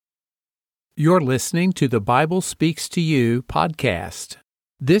You're listening to the Bible Speaks to You podcast.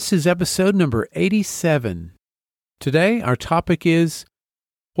 This is episode number 87. Today, our topic is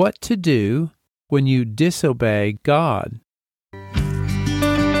what to do when you disobey God.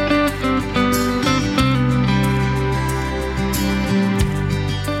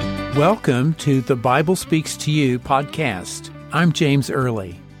 Welcome to the Bible Speaks to You podcast. I'm James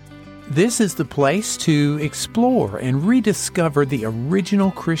Early. This is the place to explore and rediscover the original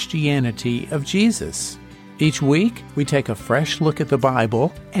Christianity of Jesus. Each week, we take a fresh look at the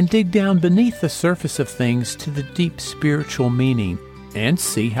Bible and dig down beneath the surface of things to the deep spiritual meaning and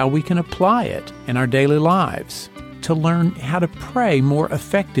see how we can apply it in our daily lives to learn how to pray more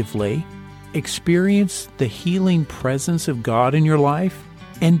effectively, experience the healing presence of God in your life,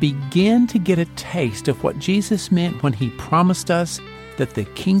 and begin to get a taste of what Jesus meant when He promised us that the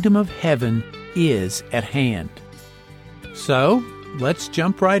kingdom of heaven is at hand. So, let's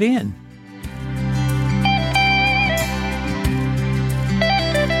jump right in.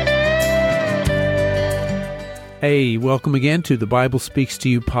 Hey, welcome again to the Bible Speaks to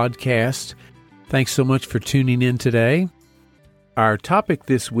You podcast. Thanks so much for tuning in today. Our topic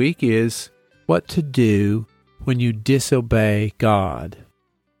this week is what to do when you disobey God.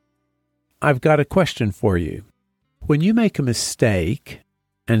 I've got a question for you. When you make a mistake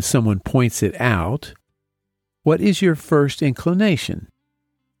and someone points it out, what is your first inclination?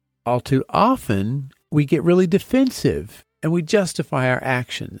 All too often, we get really defensive and we justify our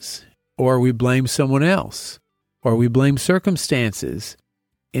actions, or we blame someone else, or we blame circumstances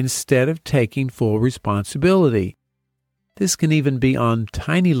instead of taking full responsibility. This can even be on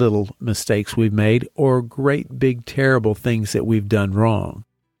tiny little mistakes we've made or great big terrible things that we've done wrong.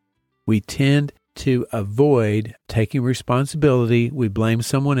 We tend to avoid taking responsibility, we blame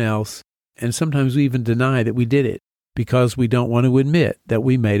someone else, and sometimes we even deny that we did it because we don't want to admit that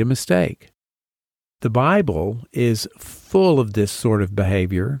we made a mistake. The Bible is full of this sort of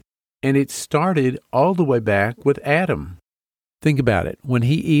behavior, and it started all the way back with Adam. Think about it. When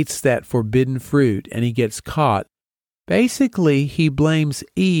he eats that forbidden fruit and he gets caught, basically he blames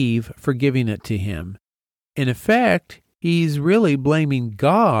Eve for giving it to him. In effect, he's really blaming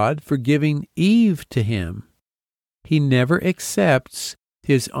God for giving Eve to him. He never accepts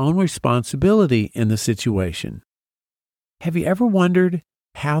his own responsibility in the situation. Have you ever wondered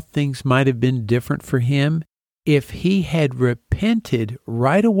how things might have been different for him if he had repented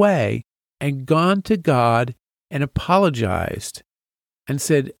right away and gone to God and apologized and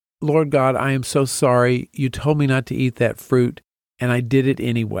said, "Lord God, I am so sorry. You told me not to eat that fruit, and I did it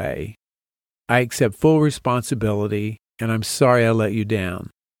anyway. I accept full responsibility, and I'm sorry I let you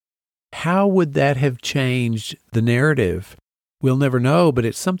down." How would that have changed the narrative? We'll never know, but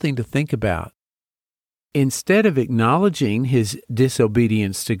it's something to think about. Instead of acknowledging his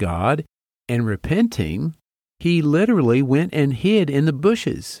disobedience to God and repenting, he literally went and hid in the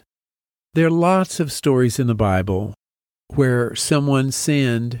bushes. There are lots of stories in the Bible where someone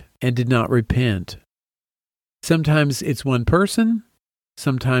sinned and did not repent. Sometimes it's one person.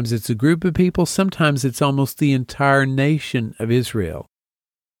 Sometimes it's a group of people. Sometimes it's almost the entire nation of Israel.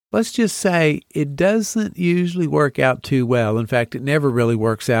 Let's just say it doesn't usually work out too well. In fact, it never really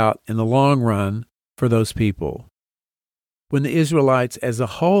works out in the long run for those people. When the Israelites as a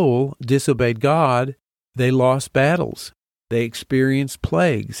whole disobeyed God, they lost battles. They experienced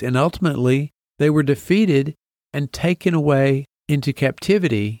plagues, and ultimately they were defeated and taken away into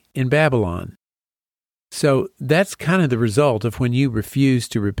captivity in Babylon. So that's kind of the result of when you refuse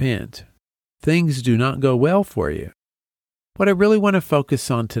to repent. Things do not go well for you. What I really want to focus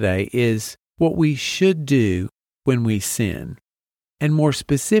on today is what we should do when we sin, and more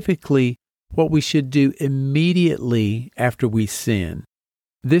specifically, what we should do immediately after we sin.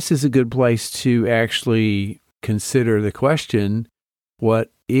 This is a good place to actually consider the question,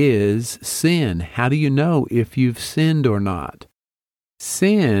 what is sin? How do you know if you've sinned or not?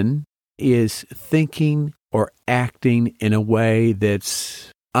 Sin is thinking or acting in a way that's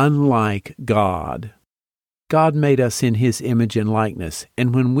unlike God. God made us in His image and likeness,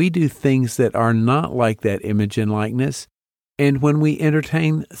 and when we do things that are not like that image and likeness, and when we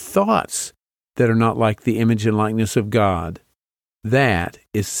entertain thoughts that are not like the image and likeness of God, that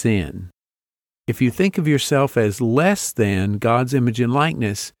is sin. If you think of yourself as less than God's image and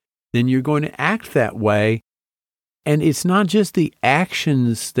likeness, then you're going to act that way. And it's not just the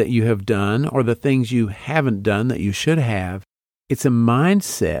actions that you have done or the things you haven't done that you should have. It's a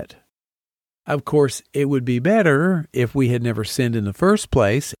mindset. Of course, it would be better if we had never sinned in the first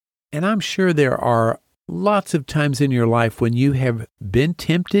place. And I'm sure there are lots of times in your life when you have been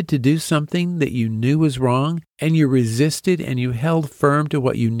tempted to do something that you knew was wrong, and you resisted and you held firm to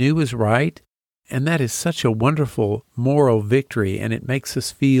what you knew was right, And that is such a wonderful moral victory, and it makes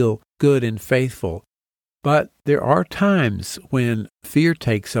us feel good and faithful. But there are times when fear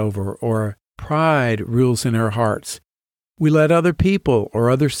takes over or pride rules in our hearts. We let other people or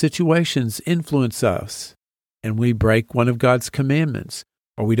other situations influence us, and we break one of God's commandments,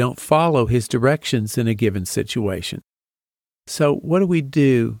 or we don't follow His directions in a given situation. So what do we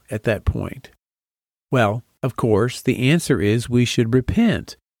do at that point? Well, of course, the answer is we should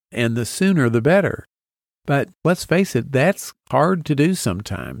repent, and the sooner the better. But let's face it, that's hard to do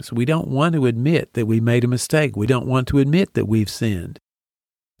sometimes. We don't want to admit that we made a mistake. We don't want to admit that we've sinned.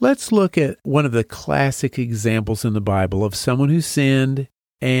 Let's look at one of the classic examples in the Bible of someone who sinned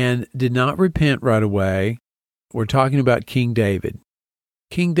and did not repent right away. We're talking about King David.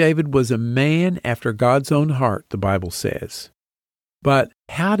 King David was a man after God's own heart, the Bible says. But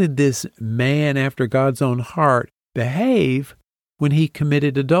how did this man after God's own heart behave when he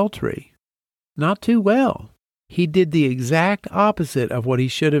committed adultery? Not too well. He did the exact opposite of what he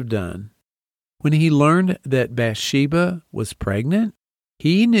should have done. When he learned that Bathsheba was pregnant,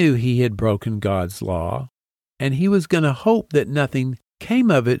 he knew he had broken God's law, and he was going to hope that nothing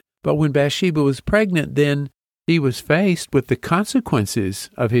came of it. But when Bathsheba was pregnant, then he was faced with the consequences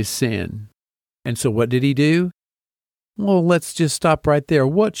of his sin. And so what did he do? Well, let's just stop right there.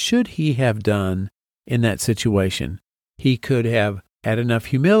 What should he have done in that situation? He could have had enough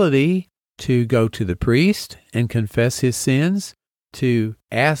humility to go to the priest and confess his sins, to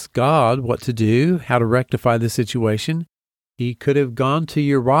ask God what to do, how to rectify the situation. He could have gone to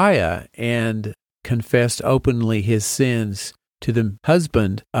Uriah and confessed openly his sins to the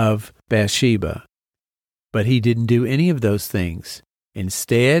husband of Bathsheba. But he didn't do any of those things.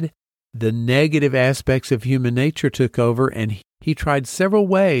 Instead, the negative aspects of human nature took over, and he tried several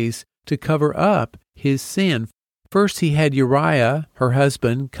ways to cover up his sin. First, he had Uriah, her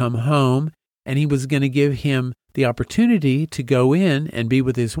husband, come home, and he was going to give him the opportunity to go in and be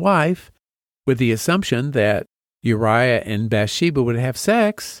with his wife, with the assumption that Uriah and Bathsheba would have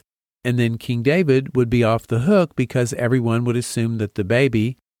sex, and then King David would be off the hook because everyone would assume that the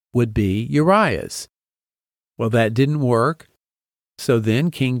baby would be Uriah's. Well, that didn't work. So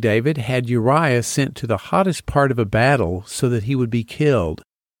then King David had Uriah sent to the hottest part of a battle so that he would be killed.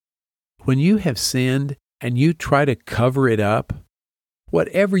 When you have sinned and you try to cover it up,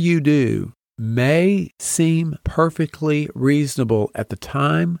 whatever you do may seem perfectly reasonable at the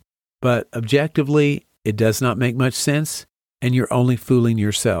time, but objectively, it does not make much sense, and you're only fooling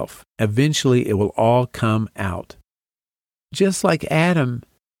yourself. Eventually, it will all come out. Just like Adam,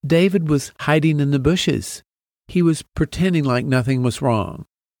 David was hiding in the bushes. He was pretending like nothing was wrong.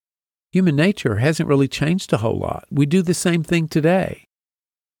 Human nature hasn't really changed a whole lot. We do the same thing today.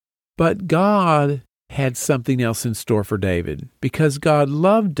 But God had something else in store for David. Because God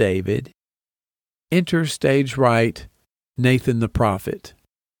loved David, enter stage right, Nathan the prophet.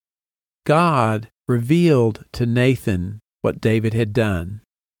 God revealed to Nathan what David had done.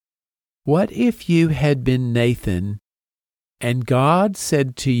 What if you had been Nathan and God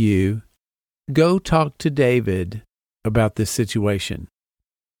said to you, "Go talk to David about this situation"?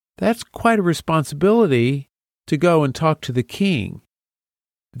 That's quite a responsibility to go and talk to the king.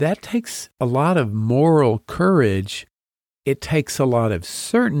 That takes a lot of moral courage. It takes a lot of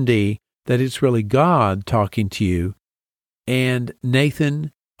certainty that it's really God talking to you. And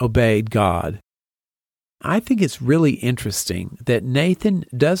Nathan obeyed God. I think it's really interesting that Nathan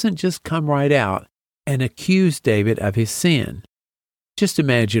doesn't just come right out and accuse David of his sin. Just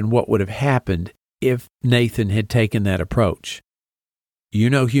imagine what would have happened if Nathan had taken that approach. You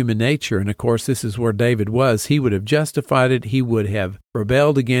know human nature, and of course this is where David was. He would have justified it. He would have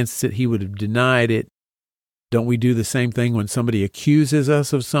rebelled against it. He would have denied it. Don't we do the same thing when somebody accuses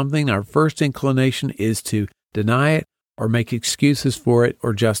us of something? Our first inclination is to deny it or make excuses for it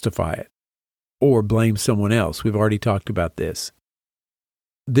or justify it or blame someone else. We've already talked about this.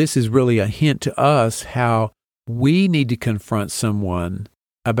 This is really a hint to us how we need to confront someone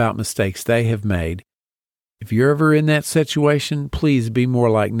about mistakes they have made. If you're ever in that situation, please be more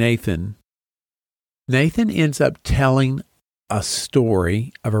like Nathan. Nathan ends up telling a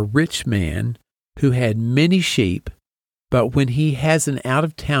story of a rich man who had many sheep, but when he has an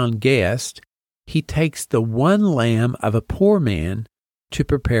out-of-town guest, he takes the one lamb of a poor man to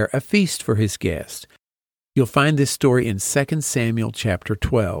prepare a feast for his guest. You'll find this story in 2 Samuel chapter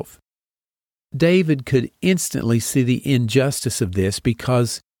 12. David could instantly see the injustice of this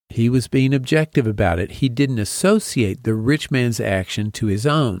because he was being objective about it. He didn't associate the rich man's action to his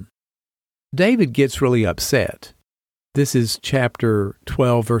own. David gets really upset. This is chapter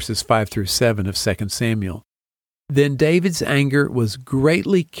 12, verses 5 through 7 of 2 Samuel. Then David's anger was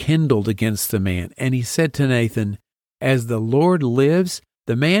greatly kindled against the man, and he said to Nathan, "As the Lord lives,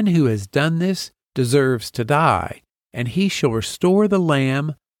 the man who has done this deserves to die, and he shall restore the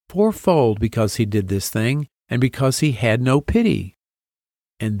lamb fourfold because he did this thing, and because he had no pity."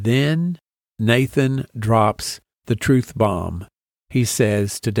 And then Nathan drops the truth bomb. He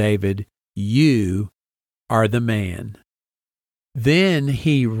says to David, "You are the man." Then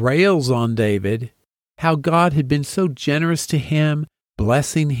he rails on David, how God had been so generous to him,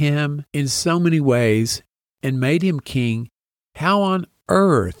 blessing him in so many ways, and made him king. How on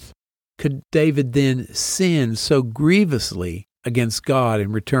earth could David then sin so grievously against God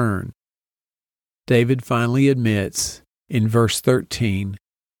in return? David finally admits in verse 13,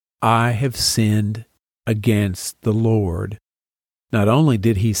 "I have sinned against the Lord." Not only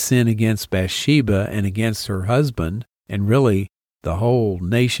did he sin against Bathsheba and against her husband, and really the whole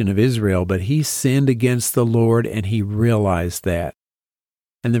nation of Israel, but he sinned against the Lord, and he realized that.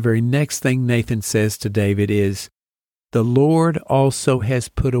 And the very next thing Nathan says to David is, "The Lord also has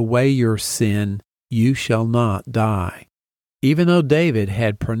put away your sin. You shall not die." Even though David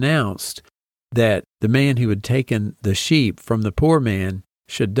had pronounced that the man who had taken the sheep from the poor man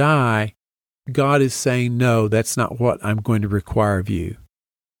should die, God is saying, "No, that's not what I'm going to require of you."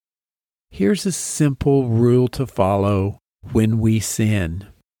 Here's a simple rule to follow when we sin.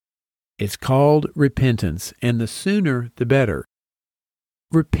 It's called repentance, and the sooner the better.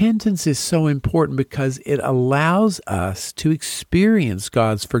 Repentance is so important because it allows us to experience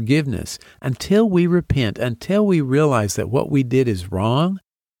God's forgiveness. Until we repent, until we realize that what we did is wrong,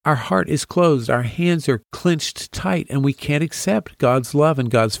 our heart is closed, our hands are clenched tight, and we can't accept God's love and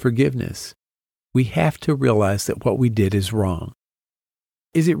God's forgiveness. We have to realize that what we did is wrong.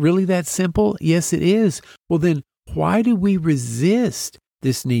 Is it really that simple? Yes, it is. Well, then why do we resist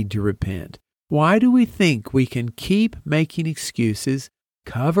this need to repent? Why do we think we can keep making excuses,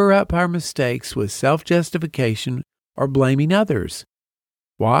 cover up our mistakes with self-justification or blaming others?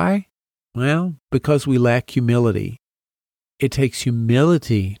 Why? Well, because we lack humility. It takes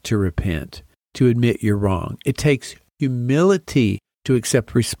humility to repent, to admit you're wrong. It takes humility to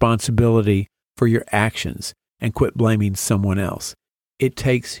accept responsibility for your actions and quit blaming someone else. It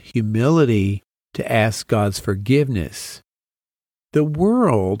takes humility to ask God's forgiveness. The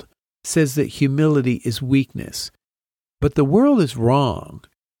world says that humility is weakness, but the world is wrong.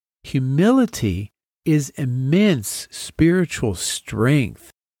 Humility is immense spiritual strength.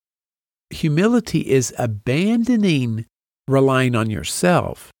 Humility is abandoning relying on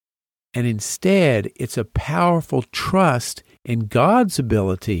yourself, and instead it's a powerful trust in God's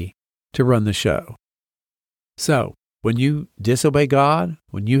ability to run the show. So, when you disobey God,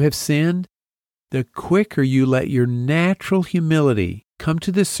 when you have sinned, the quicker you let your natural humility come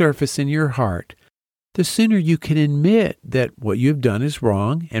to the surface in your heart, the sooner you can admit that what you've done is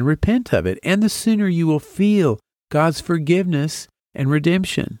wrong and repent of it, and the sooner you will feel God's forgiveness and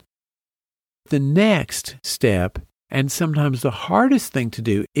redemption. The next step, and sometimes the hardest thing to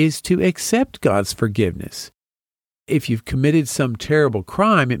do, is to accept God's forgiveness. If you've committed some terrible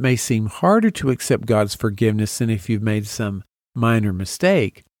crime, it may seem harder to accept God's forgiveness than if you've made some minor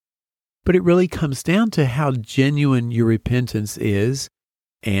mistake. But it really comes down to how genuine your repentance is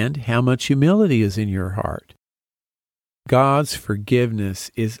and how much humility is in your heart. God's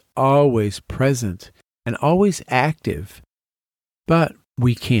forgiveness is always present and always active, but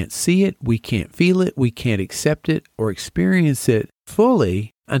we can't see it, we can't feel it, we can't accept it or experience it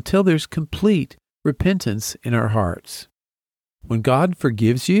fully until there's complete repentance in our hearts. When God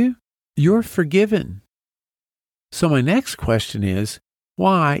forgives you, you're forgiven. So my next question is,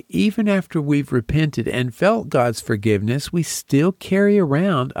 why, even after we've repented and felt God's forgiveness, we still carry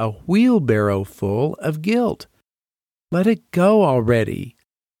around a wheelbarrow full of guilt? Let it go already.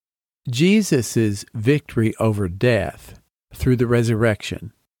 Jesus' victory over death through the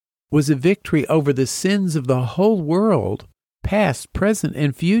resurrection was a victory over the sins of the whole world, past, present,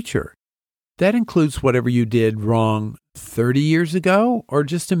 and future. That includes whatever you did wrong 30 years ago or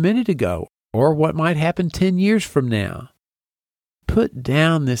just a minute ago, or what might happen 10 years from now. Put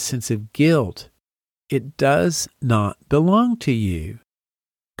down this sense of guilt. It does not belong to you.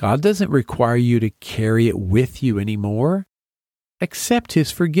 God doesn't require you to carry it with you anymore. Accept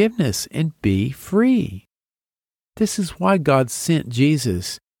His forgiveness and be free. This is why God sent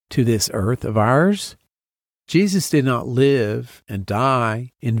Jesus to this earth of ours. Jesus did not live and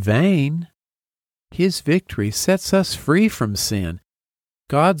die in vain. His victory sets us free from sin.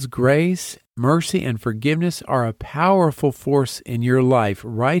 God's grace, mercy, and forgiveness are a powerful force in your life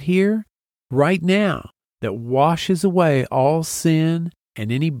right here, right now, that washes away all sin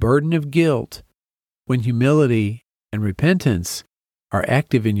and any burden of guilt. when humility and repentance are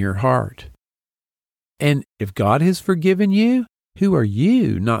active in your heart. And if God has forgiven you, who are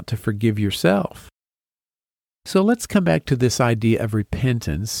you not to forgive yourself? So let's come back to this idea of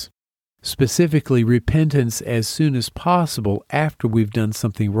repentance, specifically repentance as soon as possible after we've done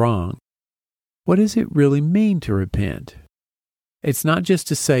something wrong. What does it really mean to repent? It's not just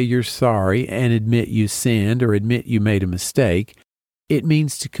to say you're sorry and admit you sinned or admit you made a mistake. It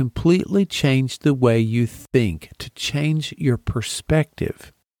means to completely change the way you think, to change your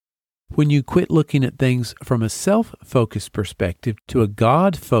perspective. When you quit looking at things from a self-focused perspective to a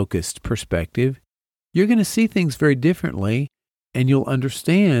God-focused perspective, you're going to see things very differently, and you'll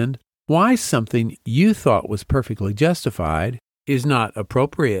understand why something you thought was perfectly justified is not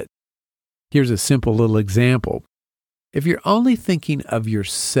appropriate. Here's a simple little example. If you're only thinking of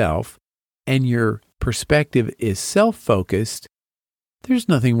yourself and your perspective is self-focused, there's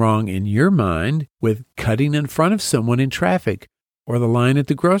nothing wrong in your mind with cutting in front of someone in traffic or the line at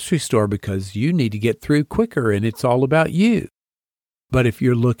the grocery store because you need to get through quicker and it's all about you. But if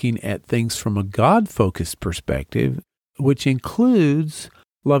you're looking at things from a God-focused perspective, which includes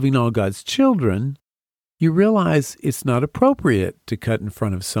loving all God's children, you realize it's not appropriate to cut in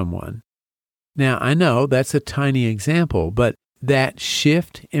front of someone. Now, I know that's a tiny example, but that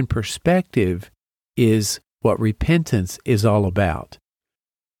shift in perspective is what repentance is all about.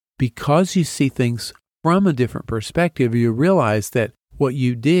 Because you see things from a different perspective, you realize that what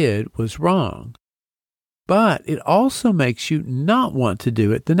you did was wrong. But it also makes you not want to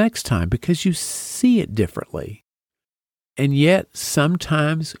do it the next time because you see it differently. And yet,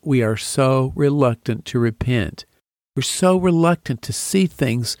 sometimes we are so reluctant to repent. We're so reluctant to see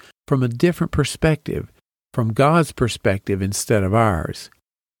things from a different perspective, from God's perspective instead of ours.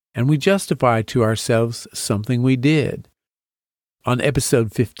 And we justify to ourselves something we did. On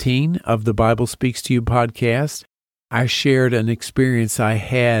episode 15 of the Bible Speaks to You podcast, I shared an experience I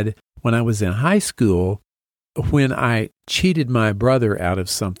had when I was in high school when I cheated my brother out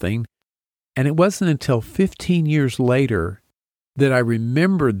of something. And it wasn't until 15 years later that I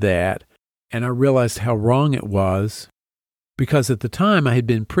remembered that and I realized how wrong it was, because at the time I had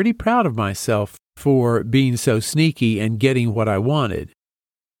been pretty proud of myself for being so sneaky and getting what I wanted.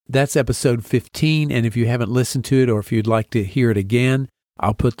 That's episode 15, and if you haven't listened to it or if you'd like to hear it again,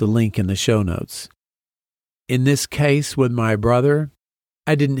 I'll put the link in the show notes. In this case with my brother,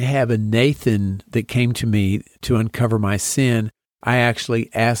 I didn't have a Nathan that came to me to uncover my sin. I actually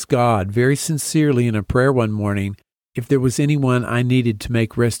asked God very sincerely in a prayer one morning if there was anyone I needed to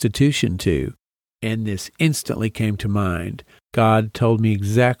make restitution to, and this instantly came to mind. God told me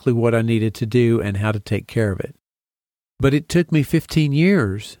exactly what I needed to do and how to take care of it. But it took me 15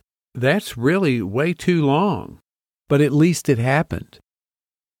 years. That's really way too long. But at least it happened.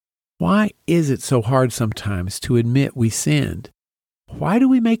 Why is it so hard sometimes to admit we sinned? Why do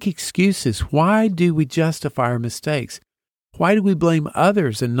we make excuses? Why do we justify our mistakes? Why do we blame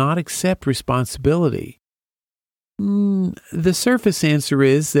others and not accept responsibility? The surface answer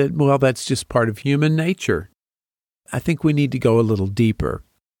is that, well, that's just part of human nature. I think we need to go a little deeper.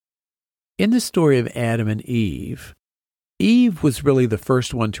 In the story of Adam and Eve, Eve was really the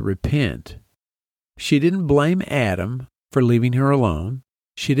first one to repent. She didn't blame Adam for leaving her alone.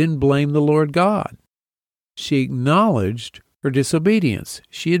 She didn't blame the Lord God. She acknowledged her disobedience.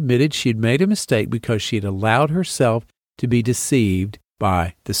 She admitted she had made a mistake because she had allowed herself to be deceived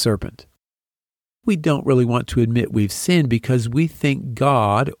by the serpent. We don't really want to admit we've sinned because we think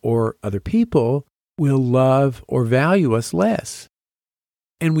God or other people will love or value us less.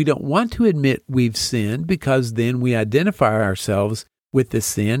 And we don't want to admit we've sinned because then we identify ourselves with the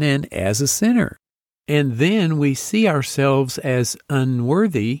sin and as a sinner. And then we see ourselves as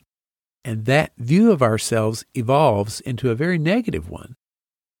unworthy, and that view of ourselves evolves into a very negative one.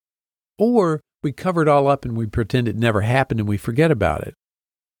 Or we cover it all up and we pretend it never happened and we forget about it.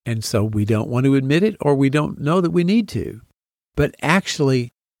 And so we don't want to admit it, or we don't know that we need to. But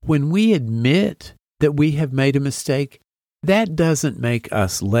actually, when we admit that we have made a mistake, that doesn't make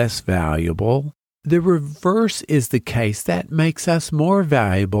us less valuable. The reverse is the case. That makes us more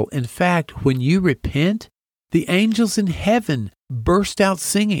valuable. In fact, when you repent, the angels in heaven burst out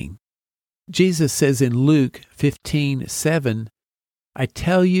singing. Jesus says in Luke 15:7, I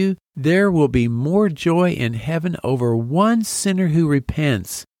tell you, there will be more joy in heaven over one sinner who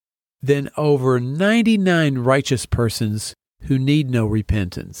repents than over 99 righteous persons who need no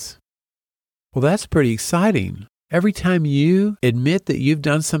repentance. Well, that's pretty exciting. Every time you admit that you've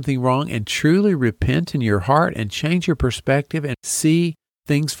done something wrong and truly repent in your heart and change your perspective and see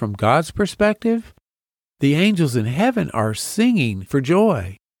things from God's perspective, the angels in heaven are singing for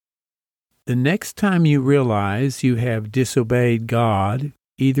joy. The next time you realize you have disobeyed God,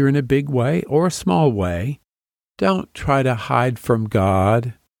 either in a big way or a small way, don't try to hide from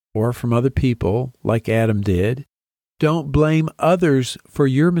God or from other people like Adam did. Don't blame others for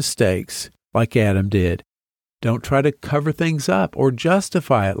your mistakes like Adam did. Don't try to cover things up or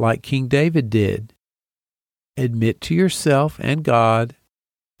justify it like King David did. Admit to yourself and God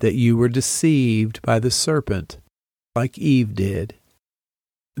that you were deceived by the serpent like Eve did.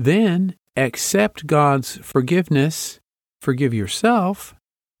 Then accept God's forgiveness, forgive yourself,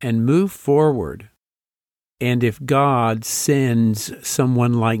 and move forward. And if God sends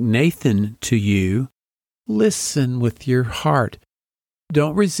someone like Nathan to you, listen with your heart.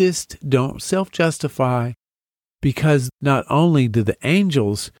 Don't resist, don't self-justify, because not only do the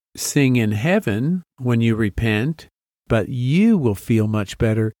angels sing in heaven when you repent, but you will feel much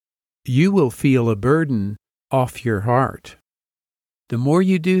better. You will feel a burden off your heart. The more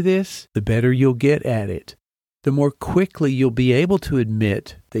you do this, the better you'll get at it. The more quickly you'll be able to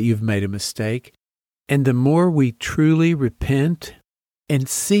admit that you've made a mistake. And the more we truly repent and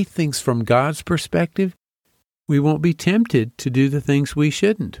see things from God's perspective, we won't be tempted to do the things we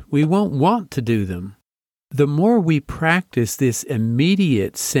shouldn't. We won't want to do them. The more we practice this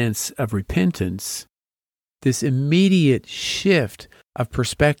immediate sense of repentance, this immediate shift of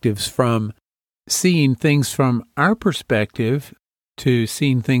perspectives from seeing things from our perspective to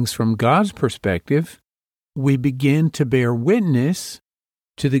seeing things from God's perspective, we begin to bear witness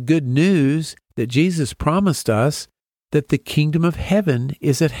to the good news that Jesus promised us, that the kingdom of heaven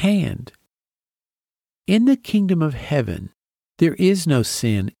is at hand. In the kingdom of heaven, there is no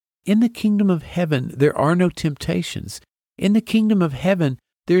sin. In the kingdom of heaven, there are no temptations. In the kingdom of heaven,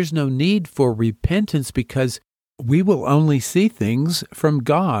 there's no need for repentance because we will only see things from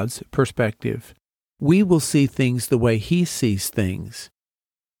God's perspective. We will see things the way He sees things.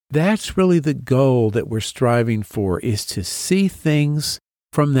 That's really the goal that we're striving for, is to see things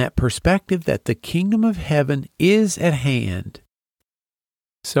from that perspective that the kingdom of heaven is at hand.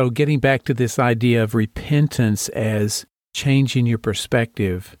 So getting back to this idea of repentance as changing your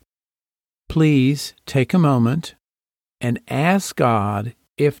perspective, please take a moment and ask God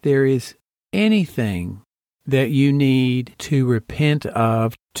if there is anything that you need to repent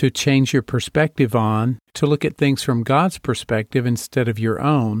of, to change your perspective on, to look at things from God's perspective instead of your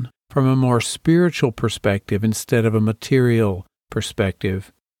own, from a more spiritual perspective instead of a material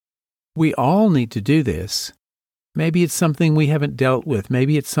perspective. We all need to do this. Maybe it's something we haven't dealt with.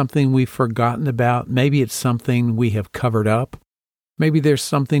 Maybe it's something we've forgotten about. Maybe it's something we have covered up. Maybe there's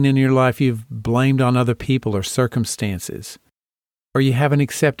something in your life you've blamed on other people or circumstances, or you haven't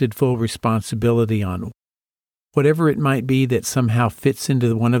accepted full responsibility on. Whatever it might be that somehow fits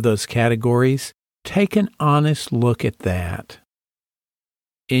into one of those categories, take an honest look at that.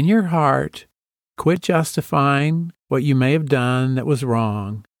 In your heart, quit justifying what you may have done that was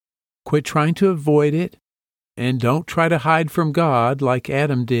wrong. Quit trying to avoid it, and don't try to hide from God like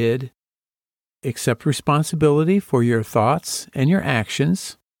Adam did. Accept responsibility for your thoughts and your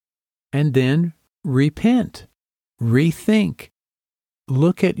actions, and then repent, rethink.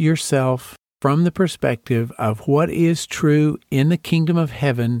 Look at yourself from the perspective of what is true in the kingdom of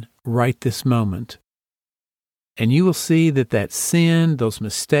heaven right this moment. And you will see that sin, those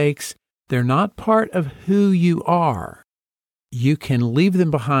mistakes, they're not part of who you are. You can leave them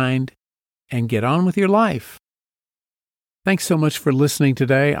behind and get on with your life. Thanks so much for listening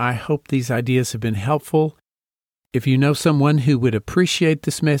today. I hope these ideas have been helpful. If you know someone who would appreciate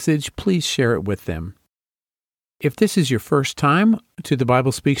this message, please share it with them. If this is your first time to the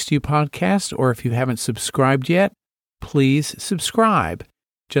Bible Speaks to You podcast, or if you haven't subscribed yet, please subscribe.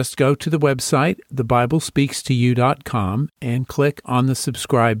 Just go to the website, thebiblespeakstoyou.com, and click on the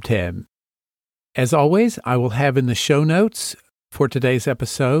subscribe tab. As always, I will have in the show notes for today's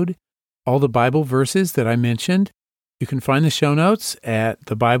episode all the Bible verses that I mentioned. You can find the show notes at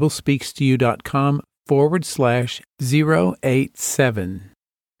thebiblespeakstoyou.com/087.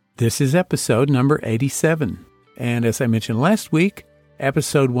 This is episode number 87. And as I mentioned last week,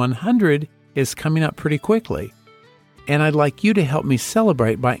 episode 100 is coming up pretty quickly. And I'd like you to help me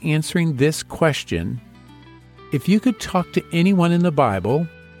celebrate by answering this question. If you could talk to anyone in the Bible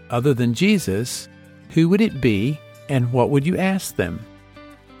other than Jesus, who would it be and what would you ask them?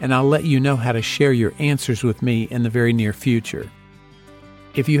 And I'll let you know how to share your answers with me in the very near future.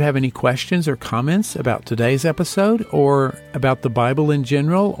 If you have any questions or comments about today's episode or about the Bible in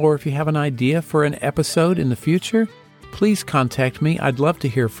general, or if you have an idea for an episode in the future, please contact me. I'd love to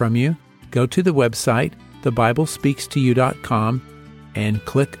hear from you. Go to the website, thebiblespeakstoyou.com, and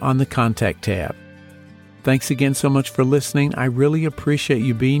click on the Contact tab. Thanks again so much for listening. I really appreciate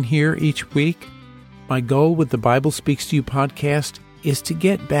you being here each week. My goal with the Bible Speaks to You podcast is to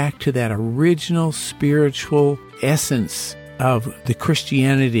get back to that original spiritual essence of the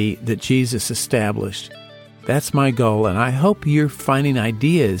Christianity that Jesus established. That's my goal, and I hope you're finding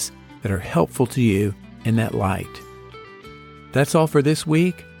ideas that are helpful to you in that light. That's all for this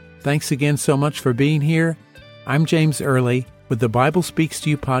week. Thanks again so much for being here. I'm James Early with the Bible Speaks to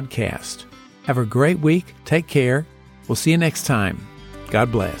You podcast. Have a great week. Take care. We'll see you next time.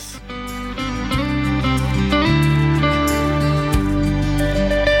 God bless.